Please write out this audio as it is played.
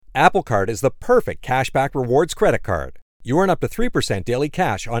Apple Card is the perfect cashback rewards credit card. You earn up to 3% daily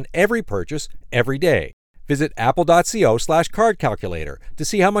cash on every purchase, every day. Visit apple.co/card calculator to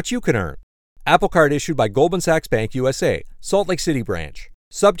see how much you can earn. Apple Card issued by Goldman Sachs Bank USA, Salt Lake City branch.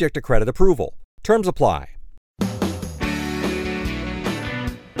 Subject to credit approval. Terms apply.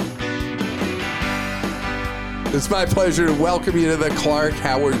 It's my pleasure to welcome you to the Clark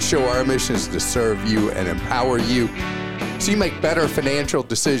Howard Show. Our mission is to serve you and empower you so you make better financial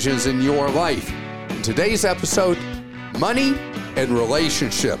decisions in your life. In today's episode, money and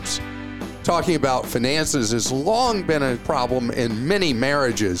relationships. Talking about finances has long been a problem in many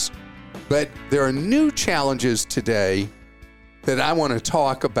marriages, but there are new challenges today that I want to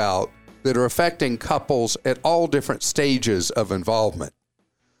talk about that are affecting couples at all different stages of involvement.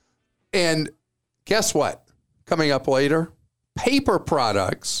 And guess what? Coming up later, paper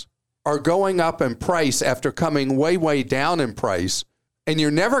products are going up in price after coming way, way down in price, and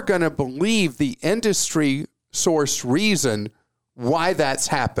you're never going to believe the industry-sourced reason why that's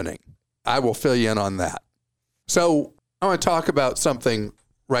happening. I will fill you in on that. So I want to talk about something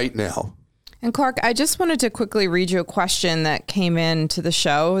right now. And Clark, I just wanted to quickly read you a question that came in to the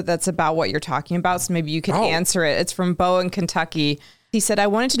show that's about what you're talking about, so maybe you can answer it. It's from Bo in Kentucky. He said, I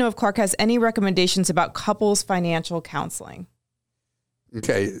wanted to know if Clark has any recommendations about couples financial counseling.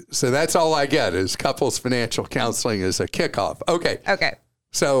 Okay, so that's all I get is couples financial counseling as a kickoff. Okay.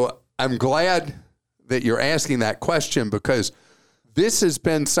 So I'm glad that you're asking that question because this has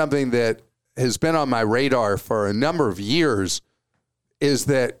been something that has been on my radar for a number of years, is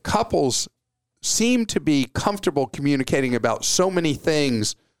that couples seem to be comfortable communicating about so many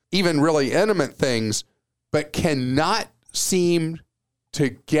things, even really intimate things, but cannot seem to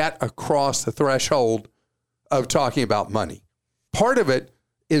get across the threshold of talking about money. Part of it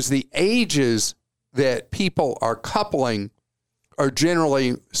is the ages that people are coupling are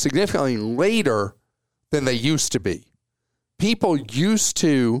generally significantly later than they used to be. People used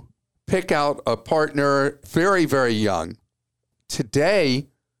to pick out a partner very, very young. Today,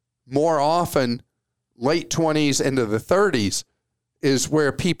 more often, late 20s into the 30s is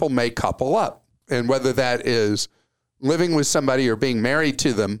where people may couple up. And whether that is living with somebody or being married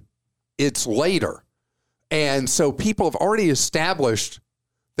to them, it's later. And so people have already established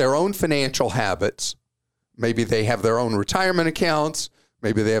their own financial habits. Maybe they have their own retirement accounts.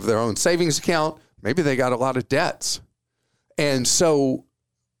 Maybe they have their own savings account. Maybe they got a lot of debts. And so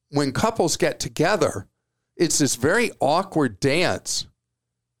when couples get together, it's this very awkward dance.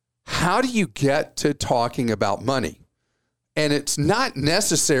 How do you get to talking about money? And it's not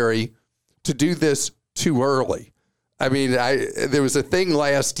necessary to do this too early. I mean, there was a thing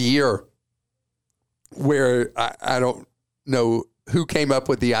last year where I don't know who came up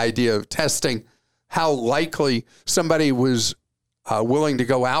with the idea of testing how likely somebody was willing to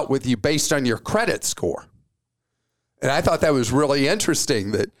go out with you based on your credit score. And I thought that was really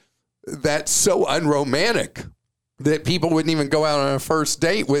interesting, that's so unromantic that people wouldn't even go out on a first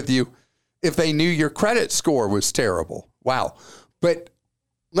date with you if they knew your credit score was terrible. Wow. But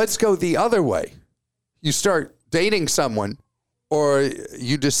let's go the other way. You start dating someone or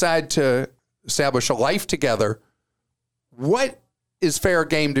you decide to establish a life together. What is fair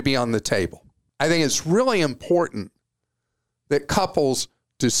game to be on the table? I think it's really important that couples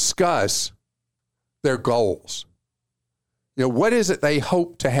discuss their goals. You know, what is it they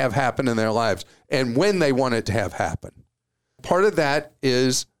hope to have happen in their lives and when they want it to have happen? Part of that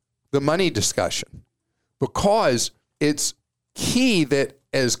is the money discussion, because it's key that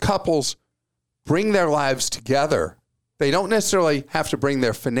as couples bring their lives together, they don't necessarily have to bring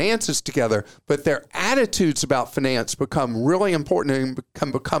their finances together, but their attitudes about finance become really important and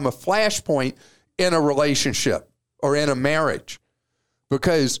can become a flashpoint in a relationship or in a marriage.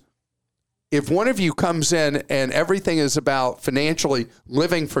 Because if one of you comes in and everything is about financially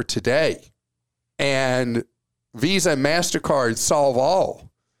living for today and Visa and MasterCard solve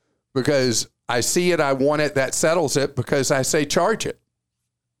all because I see it, I want it, that settles it because I say charge it.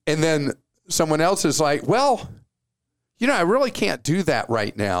 And then someone else is like, well, you know, I really can't do that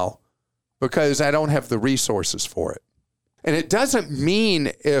right now because I don't have the resources for it. And it doesn't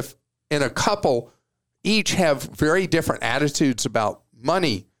mean if in a couple each have very different attitudes about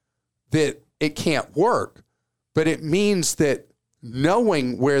money that it can't work, but it means that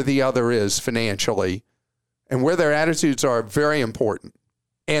knowing where the other is financially and where their attitudes are very important.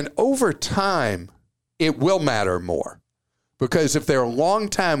 And over time, it will matter more, because if there are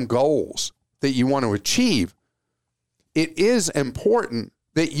long-time goals that you want to achieve, it is important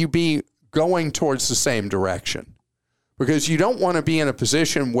that you be going towards the same direction, because you don't want to be in a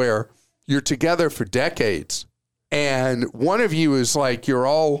position where you're together for decades And one of you is like, you're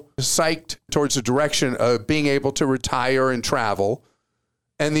all psyched towards the direction of being able to retire and travel.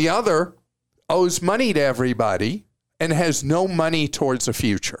 And the other owes money to everybody and has no money towards the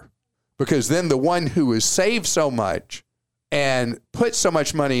future. Because then the one who has saved so much and put so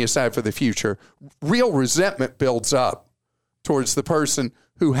much money aside for the future, real resentment builds up towards the person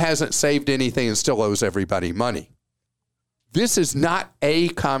who hasn't saved anything and still owes everybody money. This is not a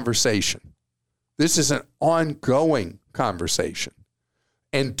conversation. This is an ongoing conversation.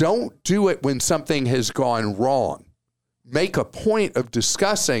 And don't do it when something has gone wrong. Make a point of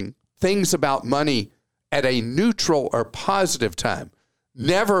discussing things about money at a neutral or positive time.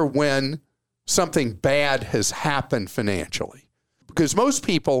 Never when something bad has happened financially. Because most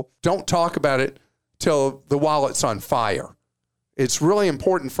people don't talk about it till the wallet's on fire. It's really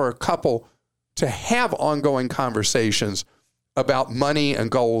important for a couple to have ongoing conversations about money and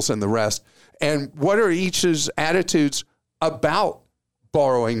goals and the rest. And what are each's attitudes about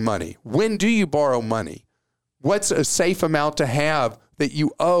borrowing money? When do you borrow money? What's a safe amount to have that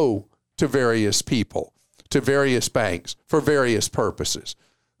you owe to various people, to various banks, for various purposes?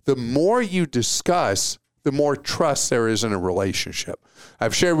 The more you discuss, the more trust there is in a relationship.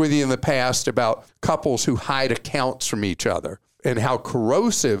 I've shared with you in the past about couples who hide accounts from each other and how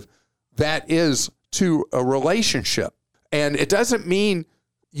corrosive that is to a relationship. And it doesn't mean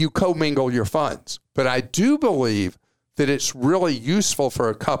you commingle your funds, but I do believe that it's really useful for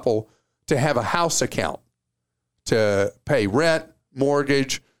a couple to have a house account to pay rent,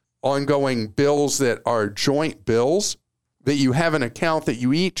 mortgage, ongoing bills that are joint bills, that you have an account that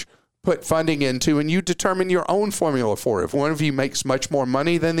you each put funding into and you determine your own formula for it. If one of you makes much more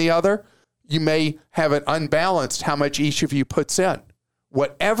money than the other, you may have it unbalanced how much each of you puts in.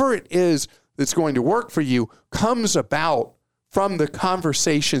 Whatever it is that's going to work for you comes about from the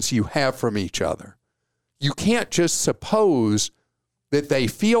conversations you have from each other. You can't just suppose that they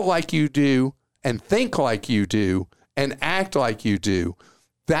feel like you do and think like you do and act like you do.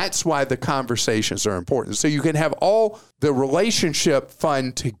 That's why the conversations are important. So you can have all the relationship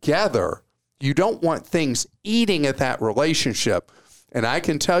fun together. You don't want things eating at that relationship. And I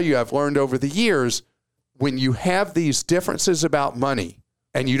can tell you, I've learned over the years, when you have these differences about money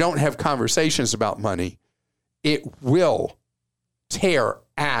and you don't have conversations about money, it will tear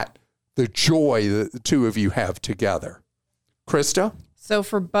at the joy that the two of you have together. Krista? So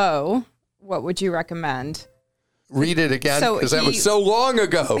for Bo, what would you recommend? Read it again, because that was so long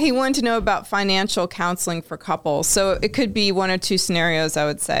ago. He wanted to know about financial counseling for couples. So it could be one of two scenarios, I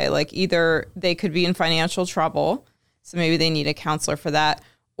would say. Like either they could be in financial trouble, so maybe they need a counselor for that,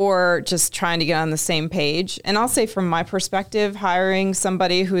 or just trying to get on the same page. And I'll say from my perspective, hiring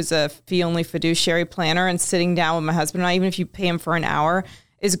somebody who's a fee-only fiduciary planner and sitting down with my husband and I, even if you pay him for an hour,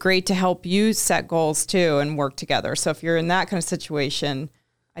 is great to help you set goals too and work together. So if you're in that kind of situation,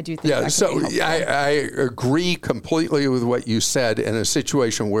 I do think that could be helpful. I agree completely with what you said in a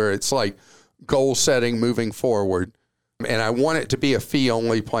situation where it's like goal setting moving forward. And I want it to be a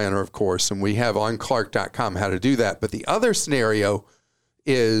fee-only planner, of course, and we have on Clark.com how to do that. But the other scenario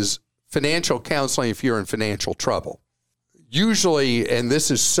is financial counseling if you're in financial trouble. Usually, and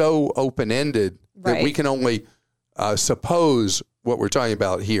this is so open-ended that we can only suppose what we're talking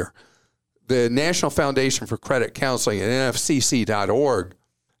about here. The National Foundation for Credit Counseling at nfcc.org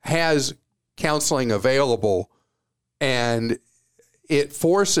has counseling available, and it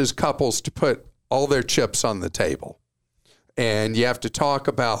forces couples to put all their chips on the table. And you have to talk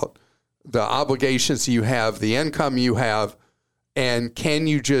about the obligations you have, the income you have, and can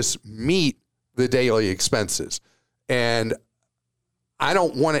you just meet the daily expenses? And I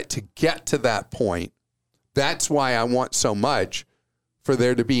don't want it to get to that point. That's why I want so much for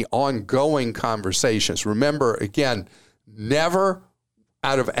there to be ongoing conversations. Remember, again, never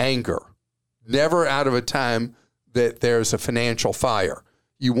out of anger, never out of a time that there's a financial fire.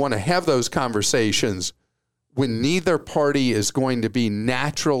 You want to have those conversations when neither party is going to be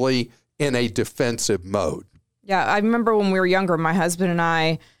naturally in a defensive mode. Yeah, I remember when we were younger, my husband and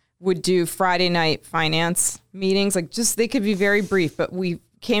I would do Friday night finance meetings. Like just, they could be very brief, but we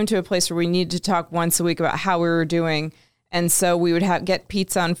came to a place where we needed to talk once a week about how we were doing. And so we would get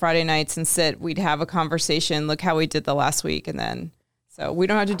pizza on Friday nights and sit. We'd have a conversation, look how we did the last week. And then, so we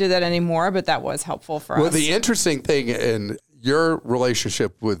don't have to do that anymore, but that was helpful for us. Well, the interesting thing in your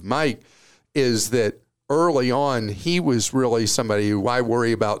relationship with Mike is that early on, he was really somebody who I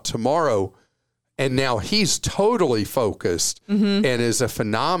worry about tomorrow. And now he's totally focused and is a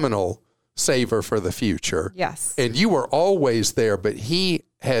phenomenal saver for the future. Yes. And you were always there, but he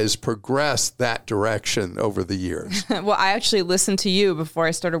has progressed that direction over the years. Well, I actually listened to you before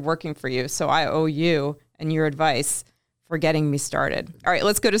I started working for you, so I owe you and your advice for getting me started. All right,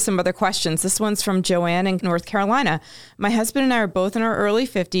 let's go to some other questions. This one's from Joanne in North Carolina. My husband and I are both in our early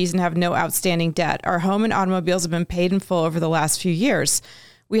 50s and have no outstanding debt. Our home and automobiles have been paid in full over the last few years.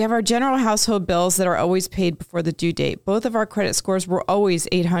 We have our general household bills that are always paid before the due date. Both of our credit scores were always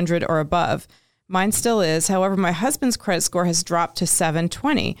 800 or above. Mine still is. However, my husband's credit score has dropped to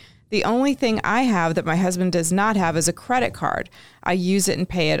 720. The only thing I have that my husband does not have is a credit card. I use it and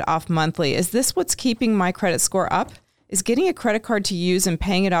pay it off monthly. Is this what's keeping my credit score up? Is getting a credit card to use and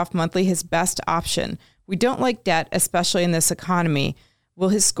paying it off monthly his best option? We don't like debt, especially in this economy. Will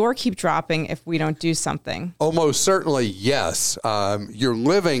his score keep dropping if we don't do something? Almost certainly, yes. You're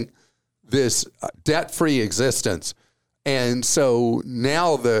living this debt-free existence. And so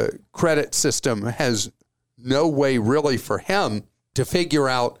now the credit system has no way really for him to figure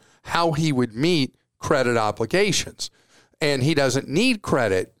out how he would meet credit obligations. And he doesn't need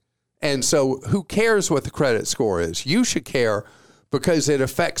credit. And so who cares what the credit score is? You should care because it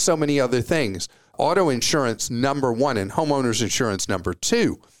affects so many other things. Auto insurance, number one, and homeowners insurance, number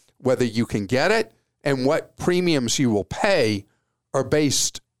two. Whether you can get it and what premiums you will pay are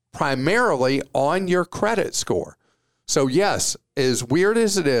based primarily on your credit score. So yes, as weird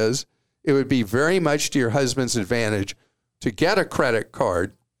as it is, it would be very much to your husband's advantage to get a credit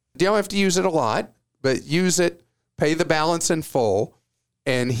card. You don't have to use it a lot, but use it, pay the balance in full,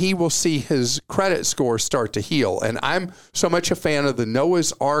 and he will see his credit score start to heal. And I'm so much a fan of the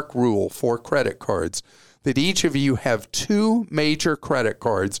Noah's Ark rule for credit cards that each of you have 2 major credit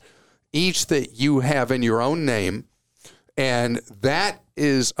cards, each that you have in your own name. And that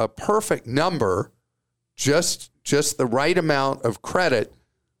is a perfect number, just the right amount of credit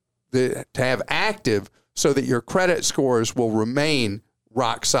to have active so that your credit scores will remain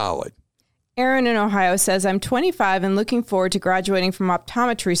rock solid. Aaron in Ohio says, I'm 25 and looking forward to graduating from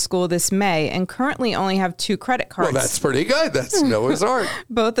optometry school this May and currently only have 2 credit cards. Well, that's pretty good. That's Noah's Ark.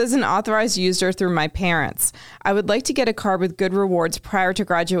 Both as an authorized user through my parents. I would like to get a card with good rewards prior to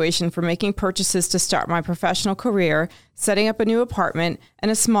graduation for making purchases to start my professional career, setting up a new apartment,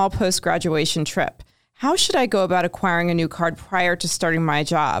 and a small post-graduation trip. How should I go about acquiring a new card prior to starting my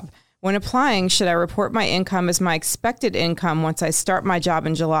job? When applying, should I report my income as my expected income once I start my job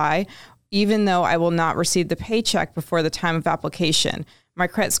in July, even though I will not receive the paycheck before the time of application? My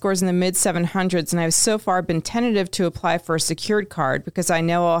credit score is in the mid-700s, and I've so far been tentative to apply for a secured card because I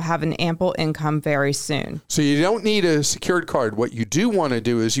know I'll have an ample income very soon. So you don't need a secured card. What you do want to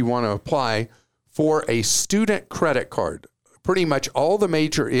do is you want to apply for a student credit card. Pretty much all the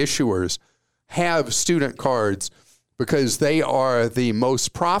major issuers have student cards because they are the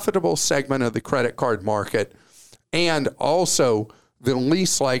most profitable segment of the credit card market and also the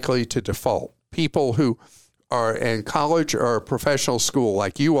least likely to default. People who are in college or professional school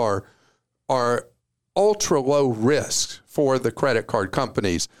like you are ultra low risk for the credit card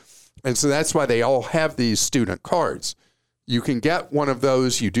companies. And so that's why they all have these student cards. You can get one of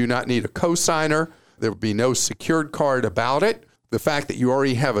those. You do not need a cosigner. There will be no secured card about it. The fact that you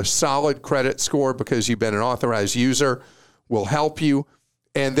already have a solid credit score because you've been an authorized user will help you.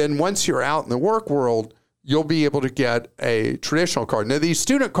 And then once you're out in the work world, you'll be able to get a traditional card. Now, these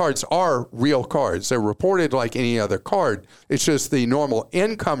student cards are real cards. They're reported like any other card. It's just the normal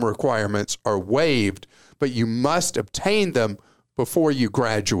income requirements are waived, but you must obtain them before you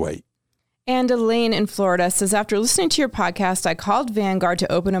graduate. And Elaine in Florida says, after listening to your podcast, I called Vanguard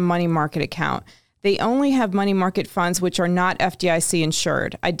to open a money market account. They only have money market funds which are not FDIC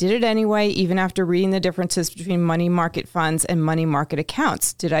insured. I did it anyway, even after reading the differences between money market funds and money market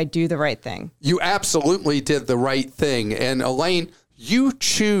accounts. Did I do the right thing? You absolutely did the right thing. And Elaine, you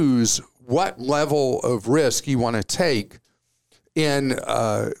choose what level of risk you want to take in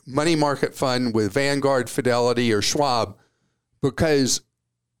a money market fund with Vanguard, Fidelity, or Schwab, because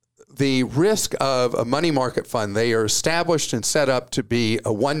the risk of a money market fund, they are established and set up to be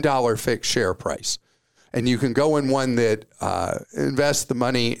a $1 fixed share price. And you can go in one that invests the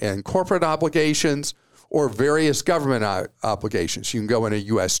money in corporate obligations or various government obligations. You can go in a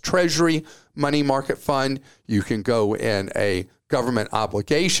U.S. Treasury money market fund. You can go in a government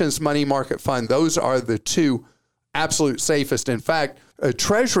obligations money market fund. Those are the 2 absolute safest. In fact, a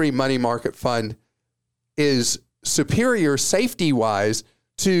Treasury money market fund is superior safety-wise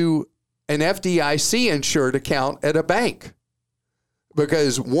to an FDIC insured account at a bank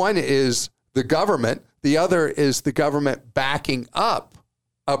because one is the government, the other is the government backing up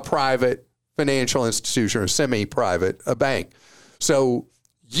a private financial institution or semi-private, a bank. So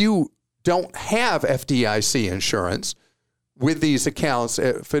you don't have FDIC insurance with these accounts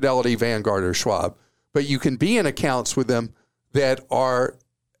at Fidelity, Vanguard, or Schwab, but you can be in accounts with them that are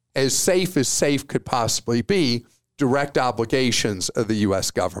as safe could possibly be, direct obligations of the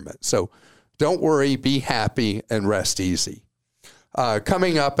U.S. government. So don't worry, be happy, and rest easy.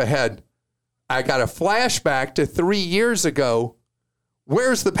 Coming up ahead, I got a flashback to 3 years ago.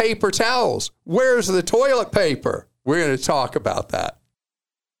 Where's the paper towels? Where's the toilet paper? We're going to talk about that.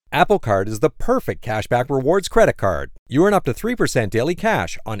 Apple Card is the perfect cashback rewards credit card. You earn up to 3% daily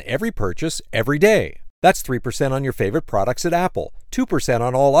cash on every purchase every day. That's 3% on your favorite products at Apple, 2%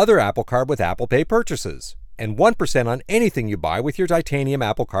 on all other Apple Card with Apple Pay purchases, and 1% on anything you buy with your titanium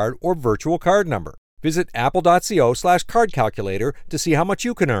Apple Card or virtual card number. Visit apple.co/card calculator to see how much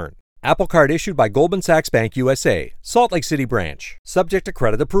you can earn. Apple Card issued by Goldman Sachs Bank USA, Salt Lake City branch, subject to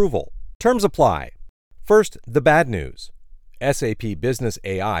credit approval. Terms apply. First, the bad news. SAP Business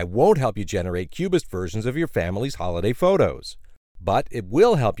AI won't help you generate cubist versions of your family's holiday photos, but it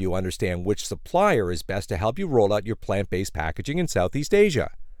will help you understand which supplier is best to help you roll out your plant-based packaging in Southeast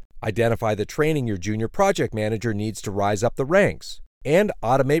Asia, identify the training your junior project manager needs to rise up the ranks, and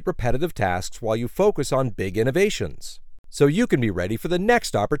automate repetitive tasks while you focus on big innovations, so you can be ready for the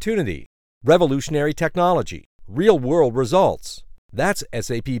next opportunity. Revolutionary technology, real-world results. That's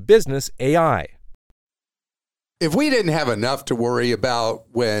SAP Business AI. If we didn't have enough to worry about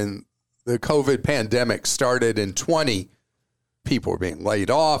when the COVID pandemic started in 2020, people were being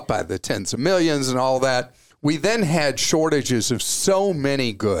laid off by the tens of millions and all that. We then had shortages of so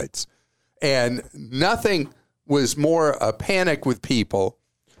many goods, and nothing was more a panic with people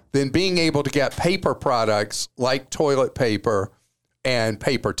than being able to get paper products like toilet paper and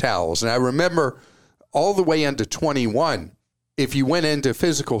paper towels. And I remember all the way into 21, if you went into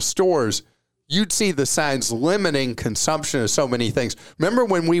physical stores, you'd see the signs limiting consumption of so many things. Remember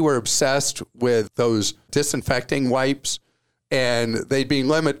when we were obsessed with those disinfecting wipes and they'd be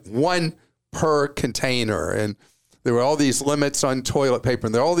limit one per container, and there were all these limits on toilet paper,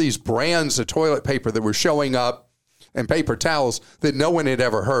 and there were all these brands of toilet paper that were showing up and paper towels that no one had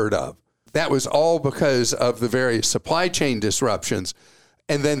ever heard of. That was all because of the various supply chain disruptions.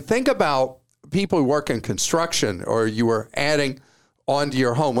 And then think about people who work in construction, or you were adding onto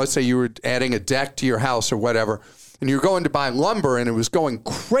your home. Let's say you were adding a deck to your house or whatever, and you're going to buy lumber, and it was going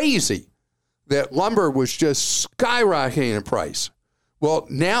crazy. That lumber was just skyrocketing in price. Well,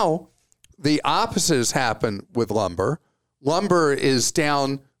 now the opposite has happened with lumber. Lumber is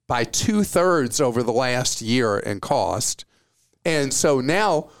down by 2/3 over the last year in cost. And so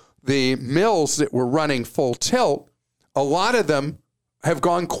now the mills that were running full tilt, a lot of them have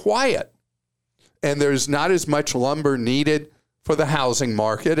gone quiet. And there's not as much lumber needed for the housing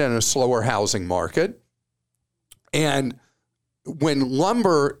market and a slower housing market. And when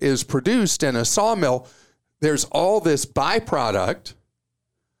lumber is produced in a sawmill, there's all this byproduct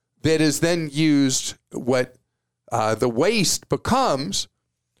that is then used, what the waste becomes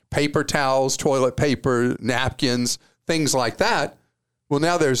paper towels, toilet paper, napkins, things like that. Well,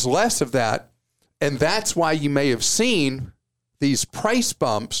 now there's less of that. And that's why you may have seen these price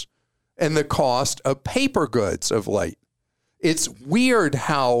bumps in the cost of paper goods of late. It's weird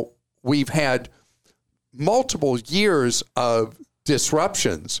how we've had multiple years of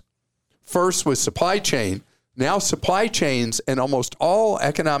disruptions. First with supply chain. Now supply chains in almost all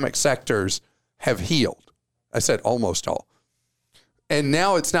economic sectors have healed. I said almost all. And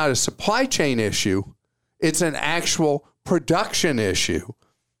now it's not a supply chain issue. It's an actual production issue.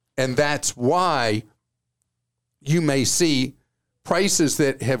 And that's why you may see prices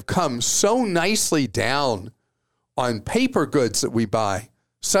that have come so nicely down on paper goods that we buy,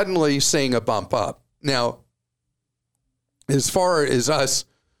 suddenly seeing a bump up. Now, as far as us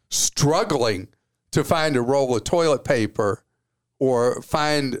struggling to find a roll of toilet paper or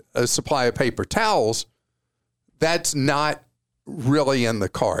find a supply of paper towels, that's not really in the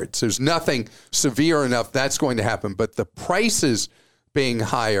cards. There's nothing severe enough that's going to happen, but the prices being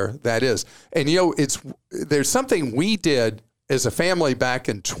higher, that is. And, there's something we did as a family back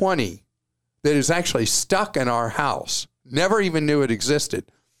in 20 that is actually stuck in our house. Never even knew it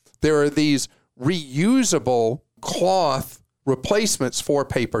existed. There are these reusable cloth replacements for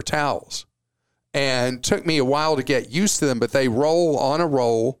paper towels. And took me a while to get used to them, but they roll on a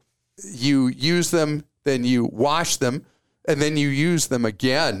roll. You use them, then you wash them, and then you use them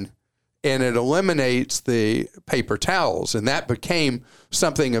again, and it eliminates the paper towels. And that became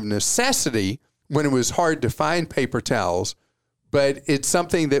something of necessity when it was hard to find paper towels, but it's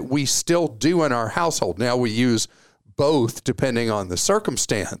something that we still do in our household. Now we use both depending on the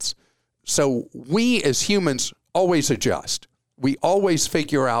circumstance. So we as humans always adjust. We always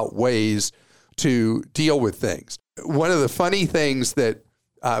figure out ways to deal with things. One of the funny things that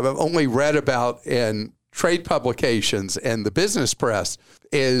I've only read about in trade publications and the business press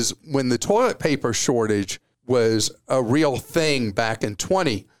is when the toilet paper shortage was a real thing back in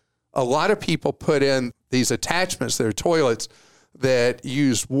 20, a lot of people put in these attachments, their toilets, that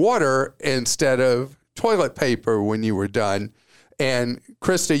used water instead of toilet paper when you were done. And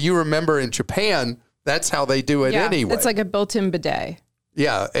Krista, you remember in Japan, that's how they do it anyway. It's like a built-in bidet.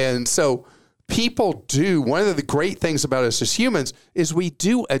 Yeah. And so people do, one of the great things about us as humans is we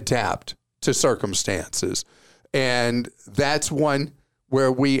do adapt to circumstances. And that's one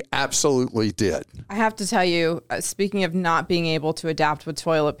where we absolutely did. I have to tell you, speaking of not being able to adapt with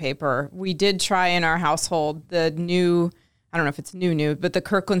toilet paper, we did try in our household the new, I don't know if it's new, but the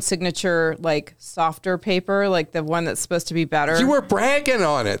Kirkland Signature, like softer paper, like the one that's supposed to be better. You were bragging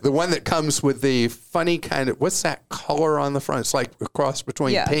on it. The one that comes with the funny kind of, what's that color on the front? It's like a cross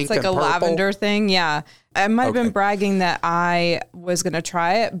between pink and purple. It's like a lavender thing. Yeah. I might have been bragging that I was going to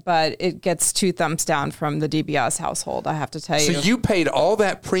try it, but it gets 2 thumbs down from the DiBiase household, I have to tell you. So you paid all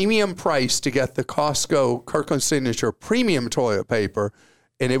that premium price to get the Costco Kirkland Signature premium toilet paper,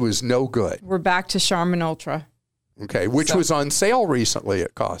 and it was no good. We're back to Charmin Ultra. Okay, which was on sale recently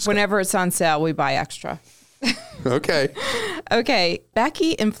at Costco. Whenever it's on sale, we buy extra. Okay. Okay.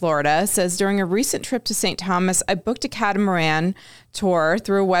 Becky in Florida says, during a recent trip to St. Thomas, I booked a catamaran tour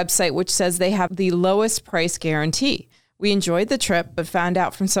through a website which says they have the lowest price guarantee. We enjoyed the trip, but found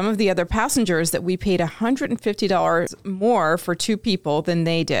out from some of the other passengers that we paid $150 more for 2 people than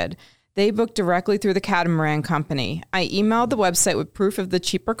they did. They booked directly through the catamaran company. I emailed the website with proof of the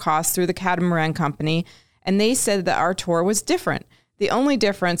cheaper cost through the catamaran company, and they said that our tour was different. The only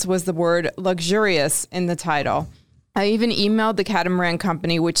difference was the word luxurious in the title. I even emailed the catamaran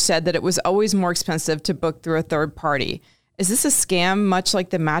company, which said that it was always more expensive to book through a third party. Is this a scam, much like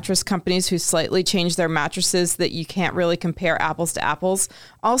the mattress companies who slightly change their mattresses that you can't really compare apples to apples?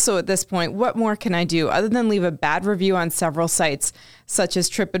 Also, at this point, what more can I do other than leave a bad review on several sites, such as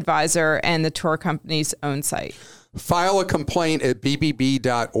TripAdvisor and the tour company's own site? File a complaint at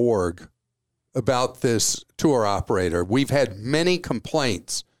bbb.org about this tour operator. We've had many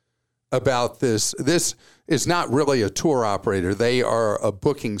complaints about this. This is not really a tour operator. They are a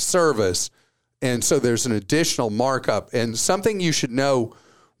booking service. And so there's an additional markup. And something you should know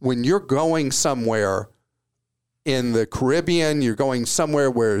when you're going somewhere in the Caribbean, you're going somewhere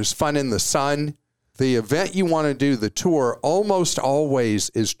where there's fun in the sun, the event you want to do, the tour, almost always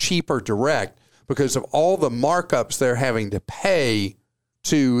is cheaper direct because of all the markups they're having to pay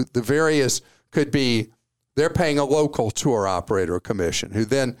to the various, could be they're paying a local tour operator commission who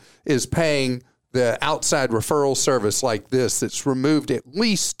then is paying the outside referral service like this that's removed at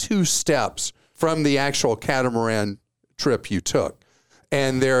least 2 steps from the actual catamaran trip you took.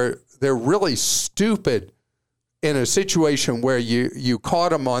 And they're really stupid in a situation where you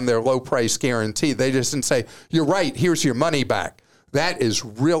caught them on their low price guarantee. They just didn't say, you're right, here's your money back. That is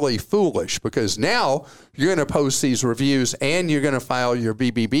really foolish because now you're going to post these reviews and you're going to file your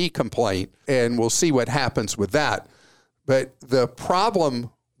BBB complaint, and we'll see what happens with that. But the problem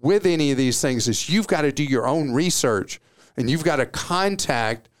with any of these things is you've got to do your own research and you've got to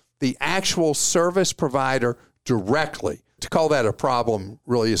contact the actual service provider directly. To call that a problem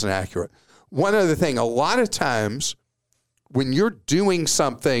really isn't accurate. One other thing, a lot of times when you're doing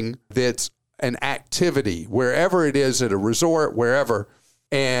something that's an activity, wherever it is, at a resort, wherever,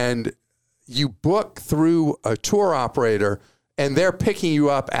 and you book through a tour operator and they're picking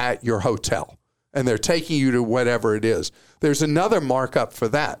you up at your hotel and they're taking you to whatever it is, there's another markup for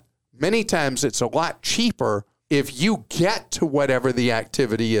that. Many times it's a lot cheaper if you get to whatever the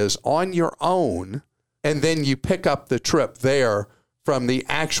activity is on your own and then you pick up the trip there from the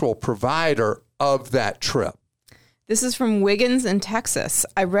actual provider of that trip. This is from Wiggins in Texas.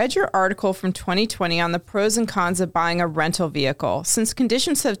 I read your article from 2020 on the pros and cons of buying a rental vehicle. Since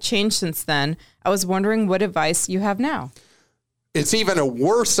conditions have changed since then, I was wondering what advice you have now. It's even a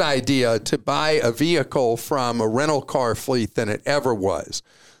worse idea to buy a vehicle from a rental car fleet than it ever was.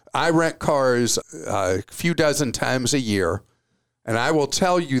 I rent cars a few dozen times a year, and I will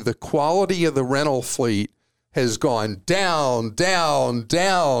tell you the quality of the rental fleet has gone down, down,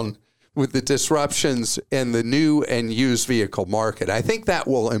 down with the disruptions in the new and used vehicle market. I think that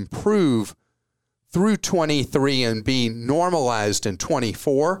will improve through 23 and be normalized in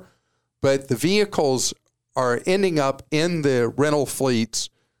 24, but the vehicles are ending up in the rental fleets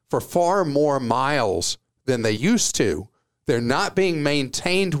for far more miles than they used to. They're not being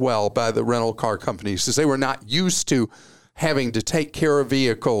maintained well by the rental car companies because they were not used to having to take care of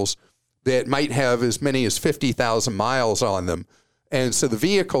vehicles that might have as many as 50,000 miles on them. And so the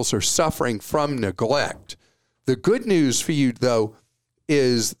vehicles are suffering from neglect. The good news for you, though,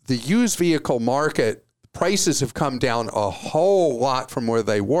 is the used vehicle market, prices have come down a whole lot from where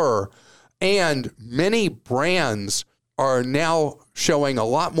they were, and many brands are now showing a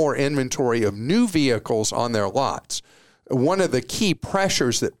lot more inventory of new vehicles on their lots. One of the key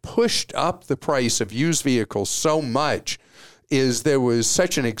pressures that pushed up the price of used vehicles so much is there was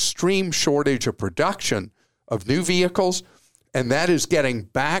such an extreme shortage of production of new vehicles, and that is getting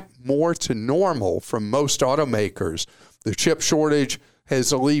back more to normal from most automakers. The chip shortage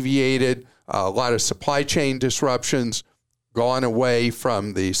has alleviated a lot of supply chain disruptions, gone away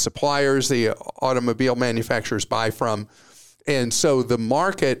from the suppliers the automobile manufacturers buy from. And so the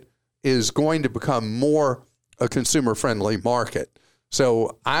market is going to become more a consumer-friendly market.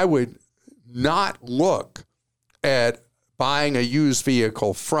 So I would not look at buying a used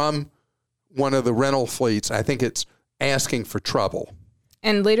vehicle from one of the rental fleets. I think it's asking for trouble.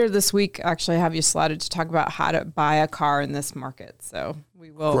 And later this week, actually, I have you slotted to talk about how to buy a car in this market. So we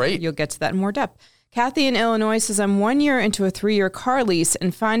will. Great. You'll get to that in more depth. Kathy in Illinois says, I'm 1 year into a 3-year car lease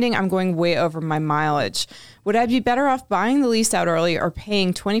and finding I'm going way over my mileage. Would I be better off buying the lease out early or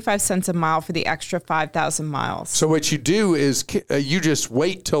paying 25 cents a mile for the extra 5,000 miles? So what you do is you just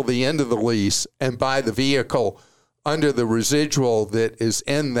wait till the end of the lease and buy the vehicle under the residual that is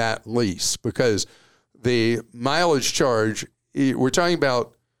in that lease, because the mileage charge, we're talking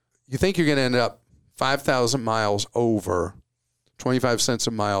about, you think you're going to end up 5,000 miles over, 25 cents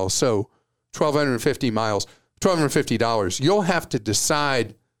a mile. So 1,250 miles, $1,250. You'll have to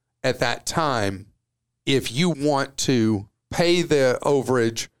decide at that time if you want to pay the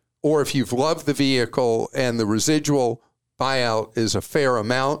overage or if you've loved the vehicle and the residual buyout is a fair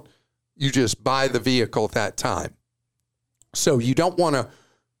amount, you just buy the vehicle at that time. So you don't want to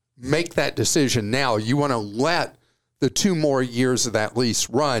make that decision now. You want to let the 2 more years of that lease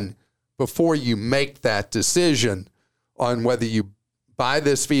run before you make that decision on whether you buy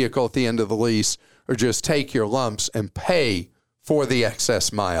this vehicle at the end of the lease or just take your lumps and pay for the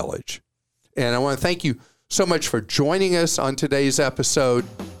excess mileage. And I want to thank you so much for joining us on today's episode.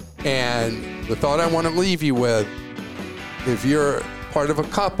 And the thought I want to leave you with, if you're part of a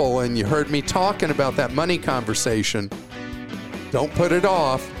couple and you heard me talking about that money conversation, don't put it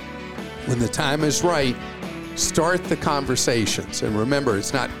off. When the time is right, start the conversations. And remember,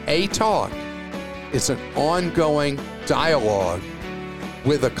 it's not a talk, it's an ongoing dialogue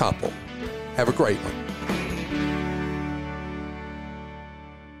with a couple. Have a great one.